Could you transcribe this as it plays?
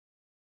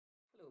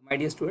My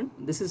dear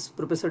student, this is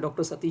Professor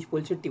Dr. Satish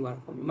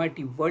Polshettiwar from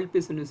MIT World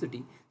Peace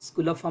University,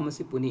 School of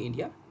Pharmacy, Pune,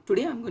 India.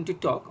 Today I am going to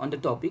talk on the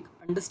topic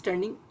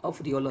Understanding of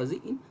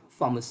Rheology in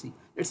Pharmacy.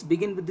 Let's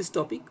begin with this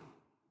topic.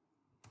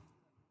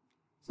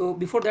 So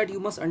before that, you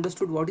must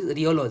understood what is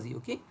rheology.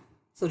 Okay,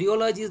 so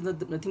rheology is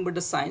nothing but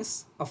the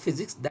science of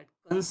physics that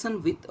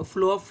concern with a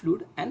flow of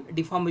fluid and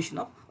deformation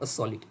of a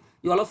solid.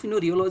 You all of you know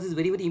rheology is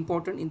very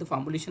important in the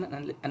formulation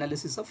and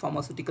analysis of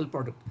pharmaceutical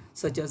product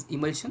such as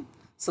emulsion,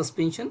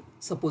 suspension,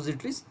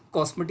 suppositories,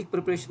 cosmetic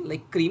preparation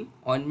like cream,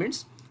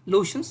 ointments,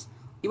 lotions,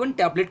 even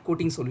tablet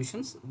coating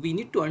solutions. We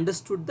need to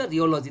understood the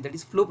rheology, that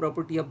is flow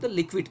property of the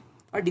liquid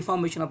or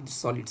deformation of the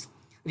solids.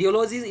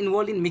 Rheology is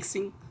involved in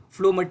mixing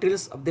flow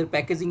materials of their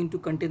packaging into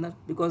container,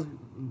 because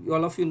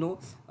all of you know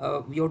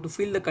we have to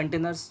fill the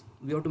containers,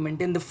 we have to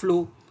maintain the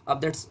flow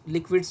of that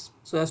liquids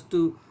uh,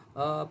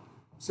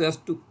 so as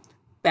to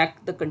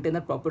pack the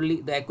container properly.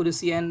 The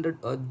accuracy and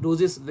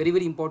dose is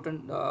very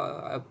important,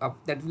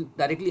 that will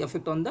directly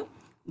affect on the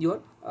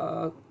your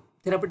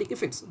therapeutic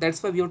effects.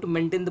 That's why we have to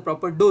maintain the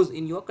proper dose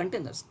in your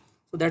containers.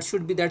 So that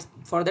should be that.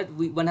 For that,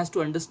 one has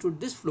to understood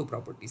this flow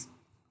properties.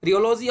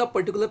 Rheology of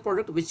particular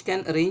product, which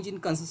can range in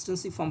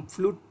consistency from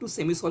fluid to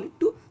semi-solid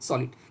to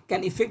solid,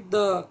 can affect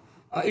the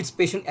its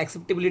patient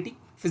acceptability,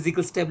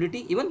 physical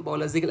stability, even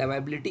biological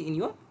availability in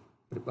your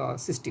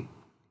system.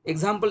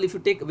 Example, if you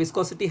take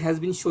viscosity, has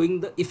been showing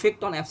the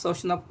effect on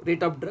absorption of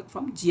rate of drug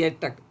from GI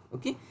tract.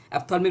 Okay,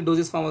 ophthalmic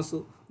doses from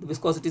also the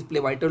viscosities play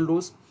vital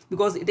roles,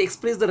 because it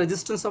expresses the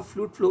resistance of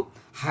fluid flow.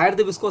 Higher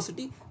the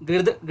viscosity,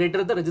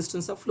 greater the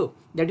resistance of flow.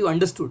 That you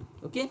understood.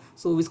 Okay,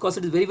 so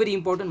viscosity is very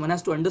important. One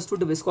has to understood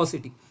the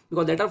viscosity,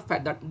 because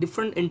that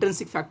different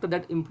intrinsic factor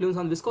that influence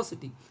on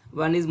viscosity.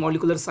 One is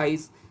molecular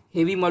size.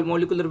 Heavy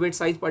molecular weight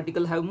size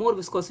particle have more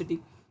viscosity.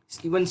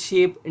 Even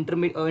shape,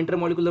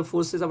 intermolecular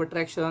forces of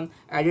attraction,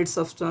 added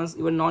substance,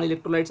 even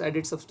non-electrolytes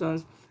added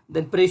substance,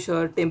 then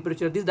pressure,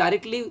 temperature, these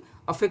directly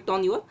affect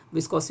on your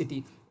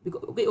viscosity.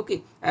 Because,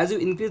 okay, as you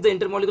increase the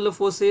intermolecular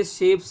forces,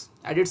 shapes,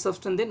 added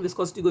substance, then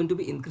viscosity is going to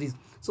be increased.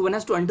 So one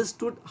has to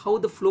understood how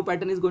the flow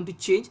pattern is going to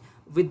change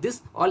with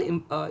this all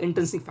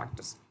intrinsic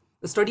factors.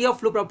 The study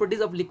of flow properties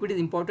of liquid is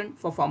important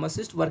for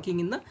pharmacists working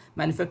in the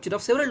manufacture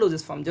of several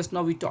dosage forms. Just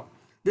now we talked.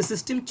 The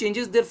system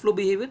changes their flow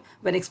behavior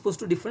when exposed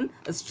to different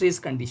stress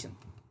conditions.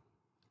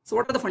 So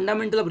what are the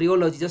fundamental of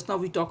rheology? Just now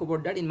we talk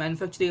about that. In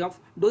manufacturing of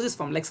dosage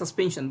form like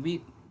suspension,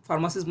 we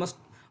pharmacists must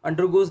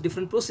undergoes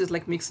different process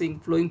like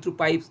mixing, flowing through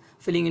pipes,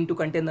 filling into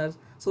containers.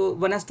 So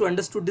one has to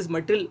understood this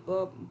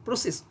material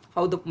process,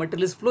 how the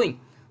material is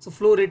flowing. So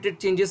flow rated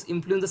changes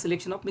influence the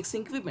selection of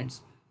mixing equipments.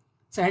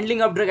 So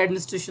handling of drug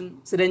administration,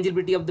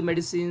 syringeability of the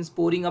medicines,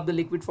 pouring of the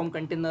liquid from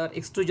container,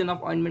 extrusion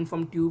of ointment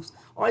from tubes,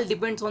 all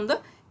depends on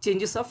the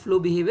changes of flow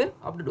behavior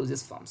of the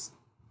dosage forms.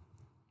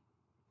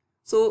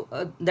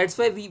 So that's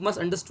why we must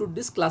understood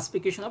this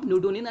classification of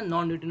Newtonian and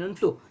non-Newtonian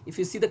flow. If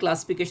you see the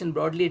classification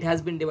broadly, it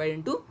has been divided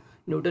into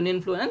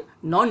Newtonian flow and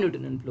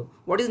non-Newtonian flow.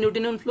 What is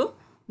Newtonian flow?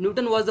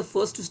 Newton was the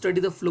first to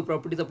study the flow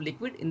properties of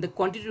liquid in the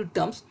quantitative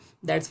terms.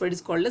 That's why it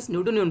is called as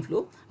Newtonian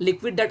flow.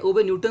 Liquid that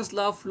obey Newton's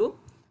law of flow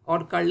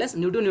or called as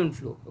Newtonian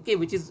flow, okay,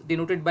 which is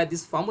denoted by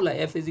this formula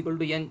F is equal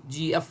to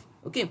NGF.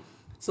 Okay,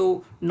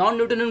 so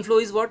non-Newtonian flow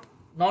is what?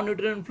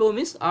 Non-Newtonian flow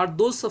means are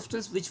those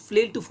substances which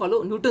fail to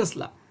follow Newton's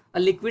law,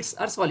 liquids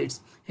or solids.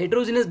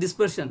 Heterogeneous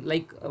dispersion,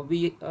 like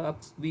we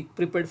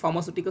prepared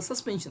pharmaceutical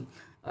suspension,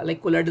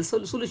 like colloidal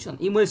solution,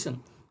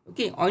 emulsion,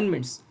 okay,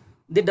 ointments.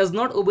 They does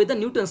not obey the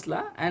Newton's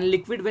law, and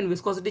liquid when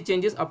viscosity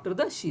changes after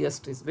the shear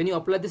stress. When you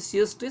apply the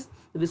shear stress,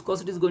 the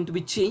viscosity is going to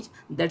be changed.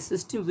 That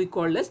system we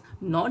call as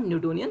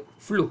non-Newtonian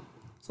flow.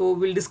 So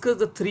we'll discuss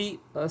the three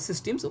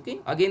systems. Okay,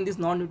 again this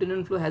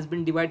non-Newtonian flow has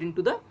been divided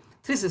into the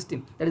three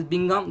systems. That is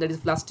Bingham, that is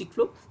plastic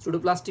flow,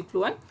 pseudoplastic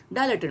flow, and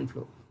dilatant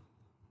flow.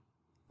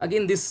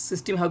 Again this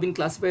system have been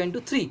classified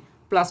into three: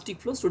 plastic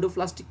flow,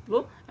 pseudoplastic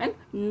flow, and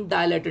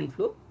dilatant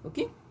flow.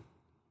 Okay,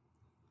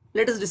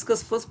 let us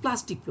discuss first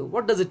plastic flow.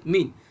 What does it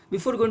mean?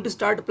 Before going to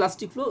start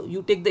plastic flow,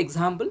 you take the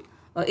example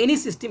any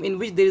system in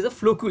which there is a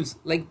floccules,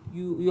 like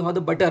you have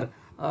the butter,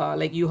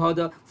 like you have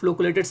the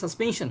flocculated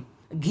suspension,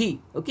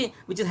 ghee, okay,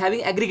 which is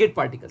having aggregate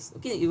particles.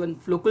 Okay, even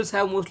floccules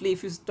have mostly,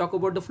 if you talk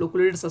about the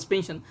flocculated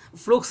suspension,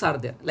 flocks are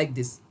there like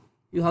this.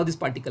 You have this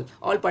particle,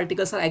 all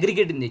particles are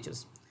aggregate in nature.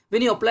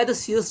 When you apply the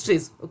shear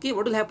stress, okay,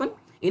 what will happen?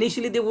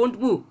 Initially they won't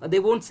move, they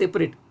won't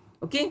separate.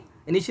 Okay,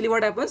 initially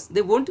what happens?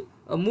 They won't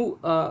move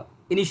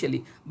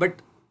initially,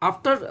 but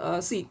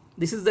after see,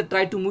 this is the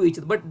try to move each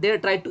other, but they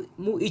try to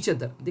move each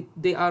other,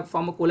 they are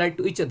form a collide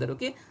to each other.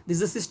 Okay, this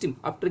is a system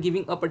after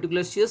giving a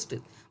particular shear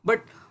stress.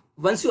 But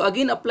once you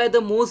again apply the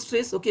more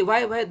stress, okay,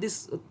 why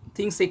this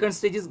thing second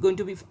stage is going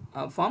to be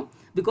formed?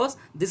 Because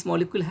this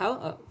molecule have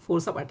a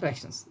force of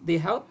attractions, they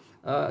have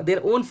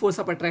their own force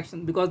of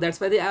attraction, because that's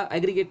why they are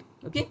aggregate.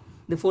 Okay,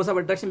 the force of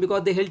attraction,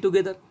 because they held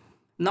together.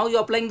 Now you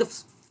applying the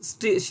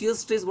shear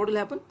stress, what will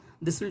happen?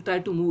 This will try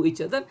to move each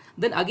other.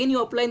 Then again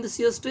you apply in the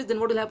shear stress, then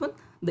what will happen?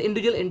 The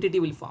individual entity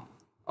will form.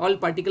 All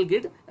particle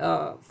get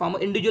form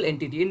an individual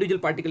entity,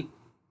 individual particle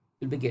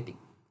will be getting.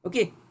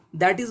 Okay,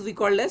 that is we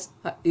call as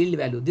yield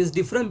value. This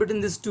difference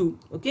between these two,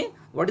 okay,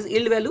 what is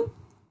yield value?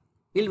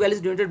 Yield value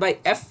is denoted by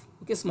F,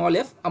 okay, small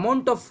f,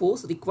 amount of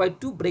force required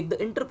to break the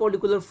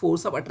intermolecular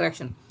force of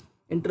attraction,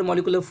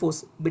 intermolecular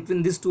force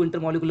between these two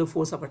intermolecular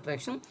force of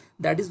attraction,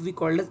 that is we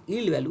call as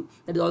yield value.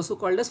 That is also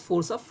called as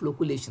force of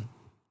flocculation,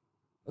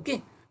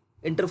 okay.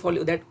 That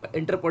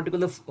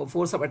interparticular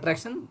force of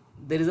attraction,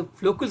 there is a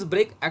flocculus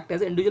break act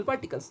as individual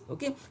particles,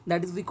 okay,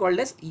 that is we called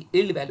as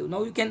yield value.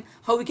 Now you can,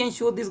 how we can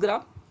show this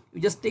graph?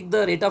 You just take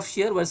the rate of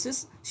shear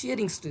versus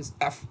shearing stress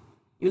F.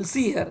 You will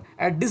see here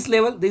at this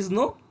level there is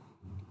no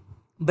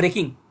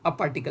breaking a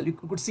particle. You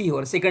could see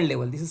here second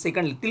level, this is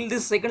second level, till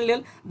this second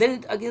level, then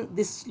it again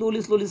this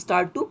slowly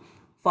start to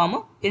form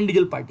a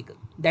individual particle.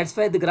 That's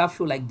why the graph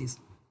show like this,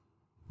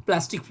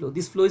 plastic flow.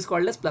 This flow is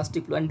called as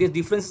plastic flow, and this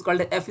difference is called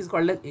as F, is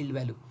called as yield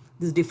value.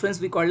 This difference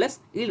we call as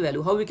yield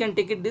value. How we can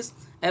take it? This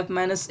F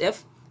minus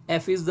F,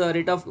 F is the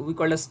rate of, we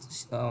call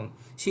as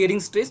shearing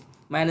stress,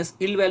 minus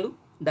yield value,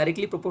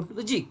 directly proportional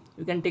to G.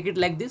 You can take it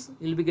like this,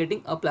 you will be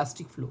getting a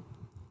plastic flow,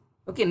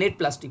 okay, net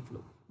plastic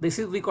flow. This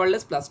is we call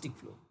as plastic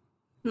flow.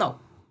 Now,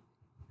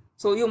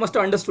 so you must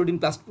have understood in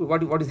plastic flow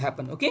what is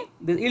happen, okay.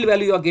 The yield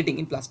value you are getting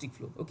in plastic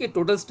flow, okay.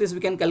 Total stress we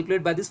can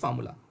calculate by this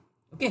formula,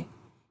 okay.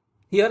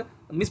 Here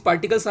means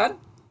particles are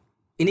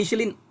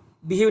initially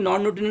behave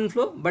non-Newtonian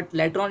flow, but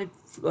later on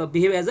it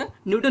behave as a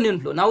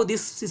Newtonian flow. Now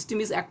this system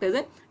is act as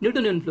a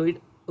Newtonian flow,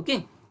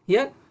 okay.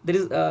 Here there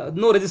is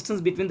no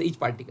resistance between each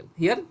particle.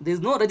 Here there is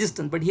no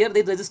resistance, but here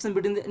there is resistance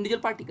between the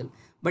individual particle.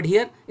 But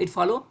here it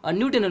follow a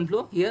Newtonian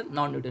flow, here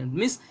non-Newtonian.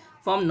 Means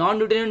from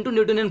non-Newtonian to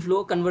Newtonian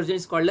flow conversion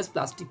is called as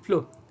plastic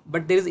flow.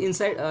 But there is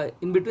inside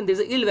in between there is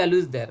a yield value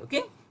is there,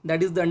 okay.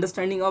 That is the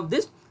understanding of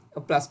this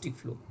plastic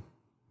flow.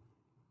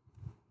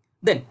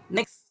 Then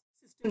next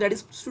system, that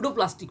is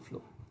pseudoplastic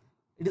flow.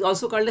 It is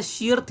also called a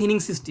shear thinning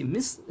system.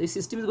 Means the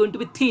system is going to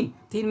be thin.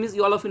 Thin means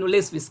you all of you know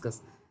less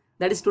viscous.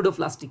 That is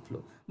pseudoplastic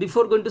flow.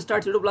 Before going to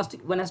start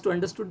pseudoplastic, one has to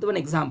understood the one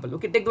example.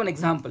 Okay, take the one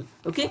example.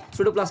 Okay,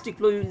 pseudoplastic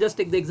flow. You will just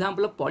take the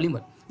example of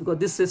polymer, because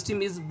this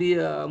system is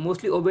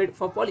mostly obeyed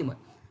for polymer.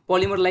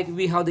 Polymer, like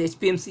we have the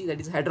HPMC, that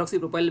is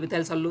hydroxypropyl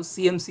methyl cellulose,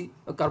 CMC,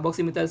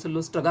 carboxy methyl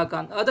cellulose,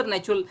 Tragacan, other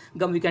natural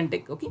gum we can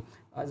take, okay,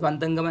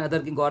 Swanthan gum and other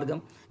guar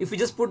gum. If you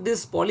just put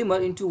this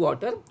polymer into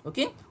water,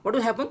 okay, what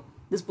will happen?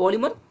 This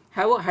polymer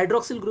have a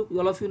hydroxyl group,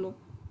 all of you know.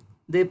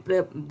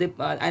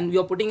 And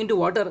you are putting into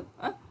water,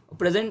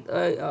 present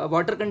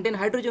water contain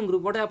hydrogen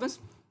group. What happens?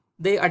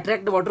 They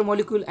attract the water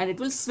molecule and it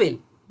will swell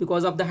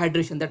because of the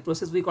hydration. That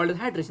process we call it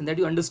hydration, that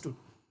you understood.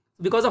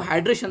 Because of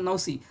hydration, now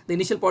see, the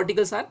initial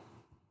particles are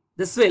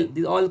the swell,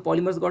 all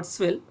polymers got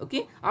swell,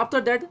 okay. After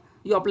that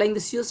you applying the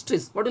shear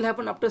stress. What will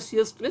happen after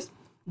shear stress?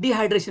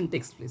 Dehydration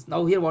takes place.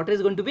 Now here water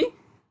is going to be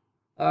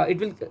it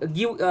will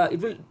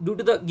due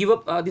to the give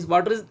up this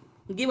water is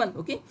given,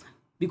 okay,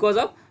 because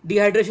of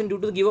dehydration, due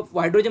to the give up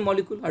hydrogen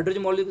molecules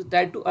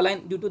try to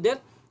align due to their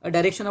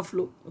direction of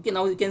flow, okay.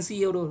 Now you can see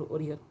here or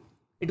here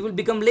it will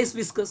become less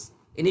viscous.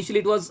 Initially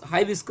it was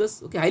high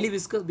viscous, okay, highly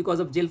viscous because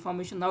of gel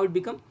formation. Now it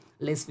become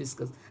less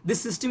viscous. This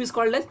system is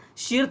called as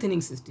shear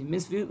thinning system.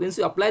 Means once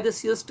you apply the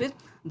shear stress,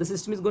 the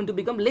system is going to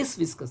become less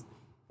viscous,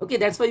 okay.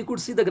 That's why you could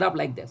see the graph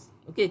like this,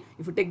 okay.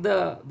 If you take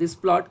this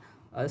plot,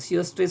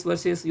 shear stress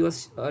versus your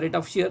rate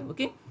of shear,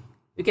 okay,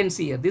 you can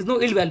see here there is no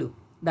yield value.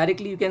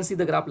 Directly you can see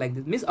the graph like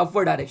this, means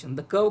upward direction.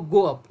 The curve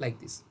go up like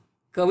this.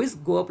 Curve is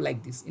go up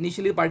like this.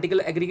 Initially particle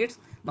aggregates.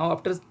 Now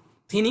after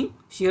thinning,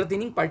 shear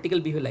thinning,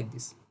 particle behave like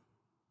this.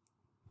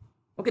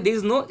 Okay, there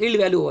is no yield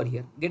value over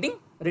here. Getting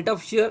rate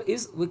of shear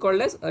is we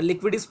call as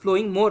liquid is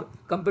flowing more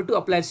compared to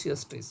applied shear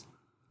stress.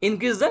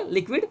 Increase the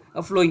liquid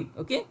flowing,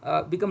 okay,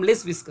 become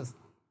less viscous.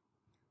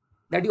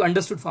 That you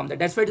understood from that.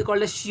 That's why it is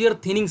called a shear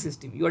thinning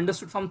system. You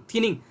understood from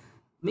thinning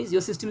means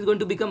your system is going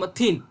to become a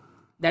thin.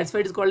 That's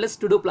why it is called a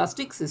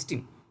pseudoplastic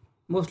system.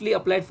 Mostly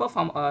applied for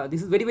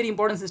this is very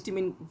important system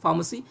in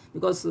pharmacy,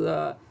 because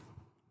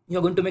you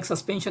are going to make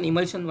suspension,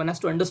 emulsion. One has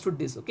to understood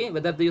this, okay,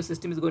 whether your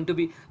system is going to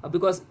be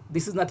because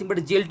this is nothing but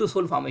a gel to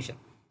sol formation.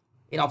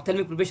 In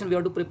ophthalmic preparation we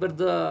have to prepare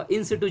the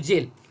in situ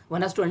gel.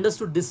 One has to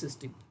understood this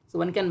system, so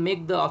one can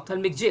make the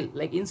ophthalmic gel.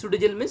 Like in situ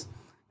gel means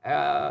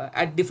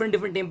at different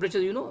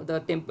temperatures, you know,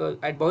 the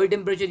at body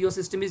temperature your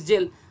system is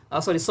gel,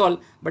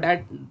 sol, but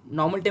at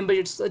normal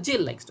temperature it's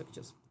gel like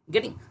structures.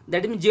 Getting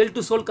that means gel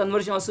to sol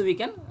conversion also we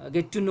can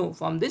get to know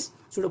from this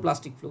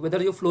pseudoplastic flow,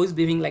 whether your flow is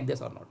behaving like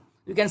this or not.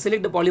 You can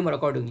select the polymer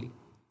accordingly.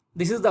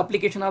 This is the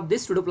application of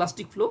this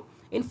pseudoplastic flow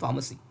in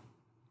pharmacy.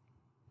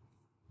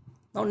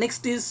 Now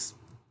next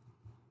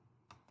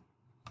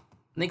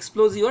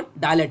flow is your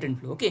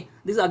dilatant flow, okay.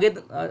 This is again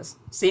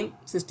same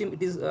system,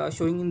 it is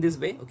showing in this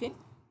way, okay.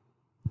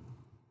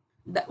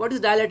 What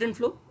is dilatant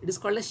flow? It is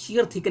called a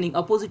shear thickening,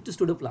 opposite to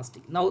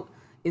pseudoplastic. Now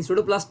in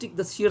pseudoplastic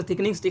the shear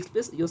thickening takes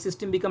place, your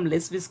system become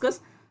less viscous,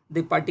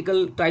 the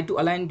particle try to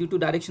align due to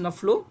direction of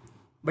flow.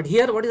 But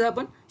here what is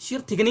happen? Shear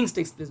thickening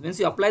takes place. Once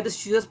you apply the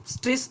shear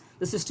stress,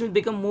 the system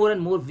become more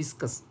and more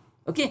viscous,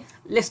 okay.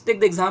 Let's take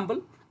the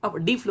example of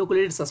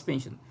deflocculated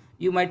suspension.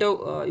 you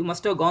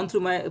must have gone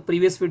through my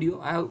previous video.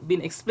 I have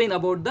been explained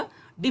about the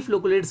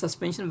deflocculated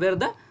suspension, where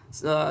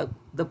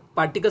the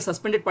particle,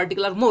 suspended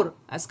particle, are more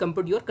as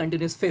compared to your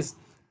continuous phase.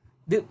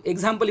 The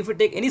example, if you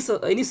take any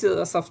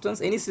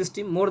substance, any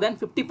system, more than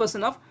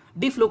 50% of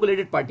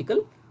deflocculated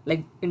particle,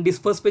 like in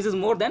dispersed phase is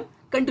more than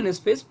continuous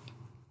phase,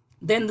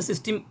 then the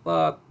system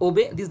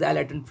obey this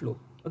dilatant flow.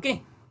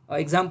 Okay,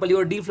 example,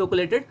 your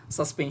deflocculated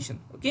suspension.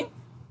 Okay,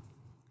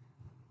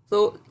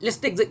 so let's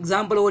take the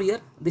example over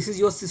here. This is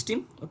your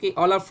system. Okay,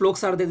 all our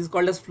flux are there. This is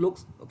called as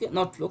flux. Okay,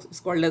 not flux, it's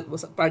called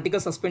as particle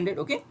suspended.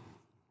 Okay,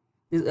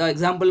 this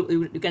example,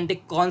 you can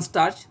take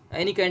cornstarch,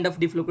 any kind of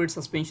deflocculated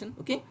suspension.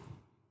 Okay,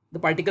 the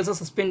particles are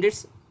suspended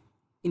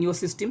in your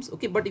systems.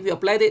 Okay, but if you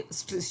apply the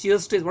shear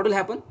stress, what will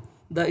happen?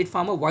 It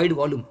form a wide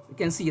volume. You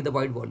can see the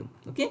wide volume.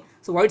 Okay,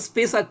 so wide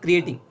space are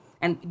creating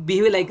and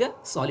behave like a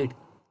solid,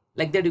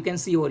 like that you can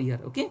see over here.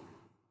 Okay,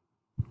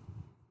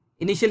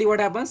 initially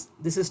what happens,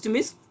 the system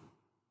is,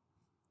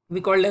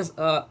 we call as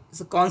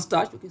it's a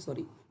cornstarch. Okay,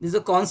 sorry, this is a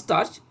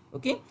cornstarch.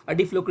 Okay, a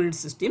deflocculated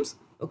systems.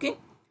 Okay,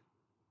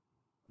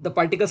 the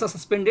particles are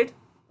suspended,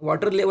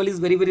 water level is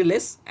very very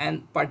less,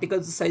 and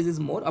particle size is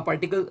more. A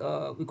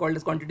particle, we call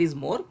as quantity, is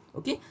more.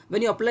 Okay,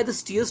 when you apply the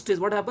shear stress,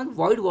 what happens?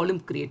 Void volume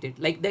created,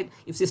 like that.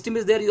 If system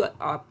is there, you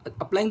are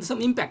applying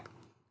some impact,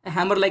 a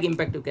hammer like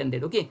impact you can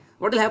get. Okay,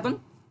 what will happen?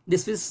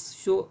 This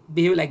will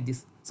behave like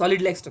this,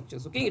 solid like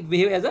structures. Okay, it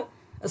behave as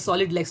a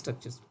solid like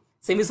structures,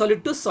 semi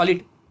solid to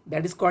solid,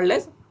 that is called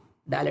as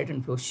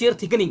dilatant flow. Shear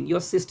thickening,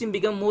 your system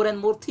become more and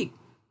more thick.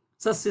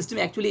 Such system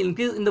actually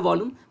increase in the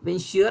volume when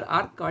shear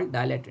are called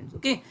dilatants.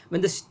 Okay,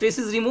 when the stress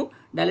is removed,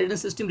 dilatant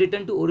system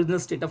return to original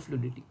state of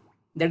fluidity.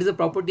 That is a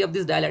property of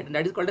this dilatant,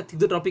 that is called a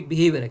thixotropic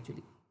behavior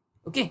actually.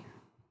 Okay,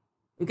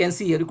 you can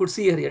see here, you could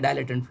see here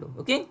dilatant flow.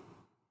 Okay,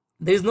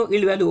 there is no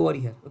yield value over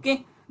here.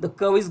 Okay, the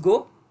curve is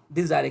go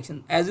this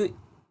direction. As you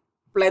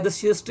apply the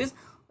shear stress,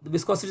 the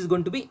viscosity is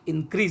going to be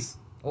increase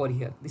over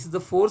here. This is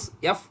the force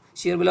F,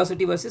 shear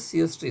velocity versus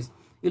shear stress.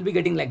 You will be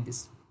getting like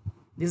this.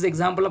 This is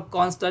example of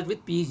cornstarch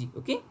with PEG.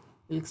 Okay,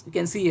 you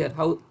can see here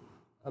how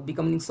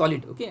becoming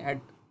solid. Okay,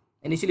 at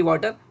initially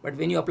water, but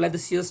when you apply the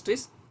shear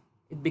stress,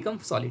 it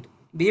becomes solid,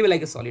 behave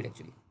like a solid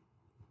actually.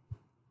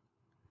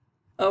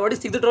 What is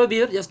thixotropy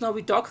behavior? Just now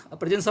we talk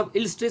presence of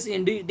yield stress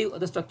indicative of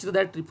the structure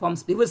that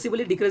reforms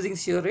reversibly, decreasing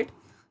shear rate.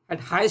 At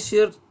high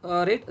shear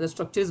rate, the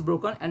structure is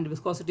broken and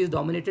viscosity is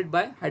dominated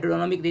by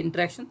hydrodynamic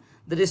interaction.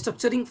 The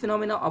restructuring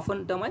phenomena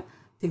often termed as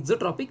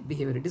thixotropic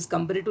behavior. It is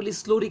comparatively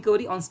slow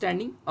recovery on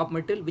standing of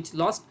material which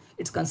lost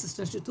its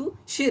consistency through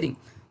shearing.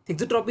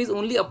 Thixotropy is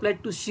only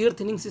applied to shear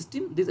thinning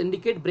system. This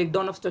indicate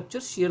breakdown of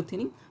structure, shear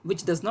thinning,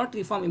 which does not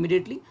reform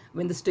immediately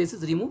when the stress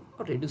is removed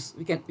or reduced.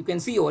 You can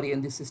see over here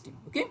in this system.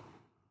 Okay,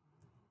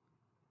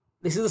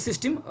 this is the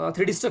system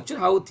 3D structure,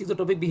 how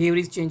thixotropic behavior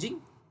is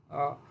changing,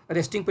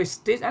 resting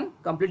stage and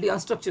completely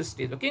unstructured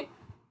stage. Okay,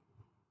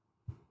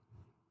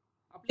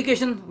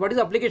 application. What is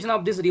the application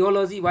of this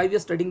rheology? Why we are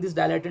studying this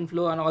dilatant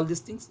flow and all these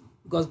things?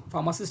 Because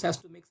pharmacist has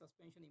to make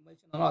suspension,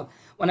 emulsion and all.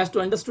 One has to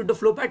understand the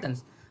flow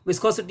patterns.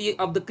 Viscosity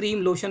of the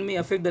cream, lotion may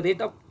affect the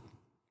rate of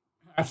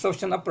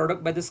absorption of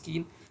product by the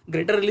skin.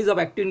 Greater release of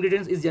active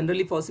ingredients is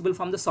generally possible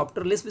from the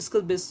softer, less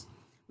viscous base.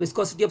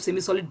 Viscosity of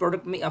semi-solid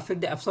product may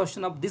affect the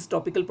absorption of this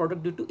topical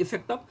product due to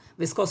effect of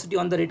viscosity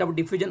on the rate of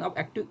diffusion of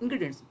active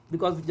ingredients.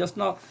 Because just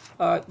now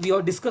we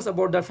have discussed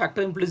about the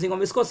factor influencing on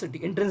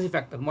viscosity, intrinsic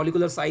factor,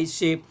 molecular size,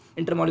 shape,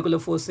 intermolecular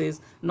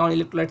forces,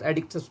 non-electrolyte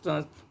addict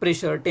substance,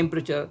 pressure,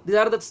 temperature. These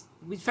are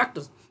the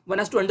factors. One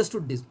has to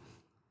understood this.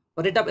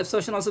 Rate of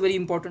absorption also very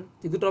important.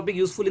 Thixotropy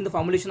useful in the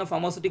formulation of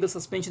pharmaceutical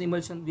suspension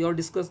emulsion. We have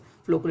discussed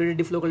flocculated,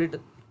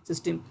 deflocculated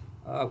system.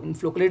 In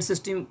flocculated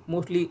system,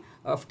 mostly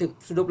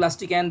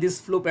pseudoplastic and this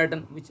flow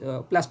pattern, which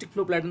plastic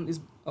flow pattern is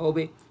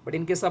obey. But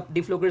in case of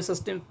deflocculated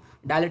system,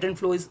 dilatant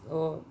flow is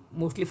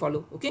mostly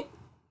follow. Okay.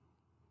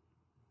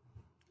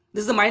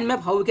 This is the mind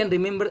map how we can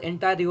remember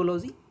entire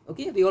rheology.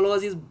 Okay,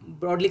 rheology is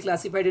broadly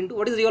classified into,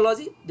 what is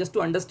rheology? Just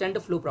to understand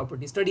the flow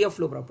properties, study of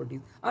flow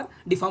properties or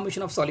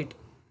deformation of solid,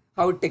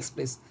 how it takes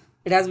place.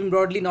 It has been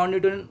broadly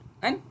non-Newtonian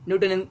and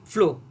Newtonian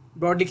flow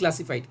broadly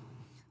classified.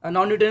 A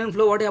non-Newtonian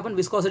flow, what happened?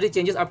 Viscosity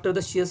changes after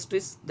the shear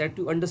stress, that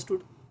you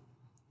understood.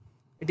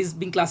 It is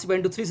being classified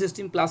into three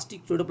systems: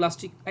 plastic,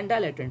 pseudoplastic and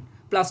dilatant.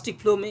 Plastic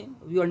flow may,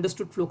 you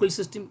understood flocculation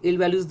system, yield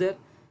values there.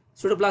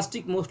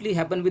 Pseudoplastic mostly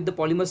happen with the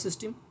polymer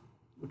system.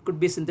 It could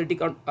be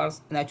synthetic or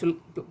natural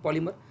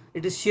polymer.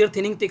 It is shear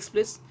thinning takes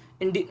place.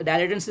 In the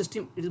dilatant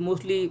system, it is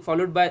mostly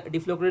followed by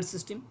deflocculated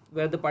system,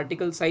 where the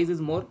particle size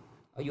is more,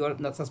 your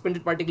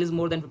suspended particle is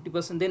more than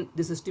 50%, then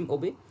this system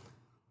obey.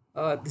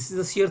 This is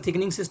a shear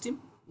thickening system,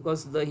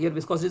 because the here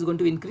viscosity is going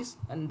to increase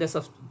and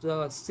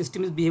the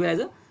system is behaving as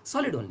a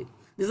solid only.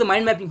 This is the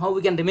mind mapping how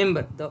we can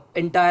remember the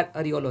entire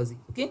rheology.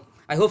 Okay,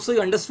 I hope so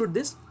you understood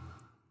this.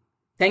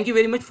 Thank you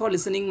very much for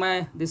listening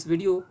this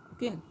video.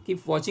 Okay,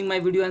 keep watching my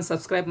video and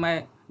subscribe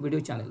my video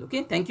channel.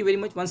 Okay, thank you very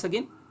much once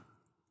again.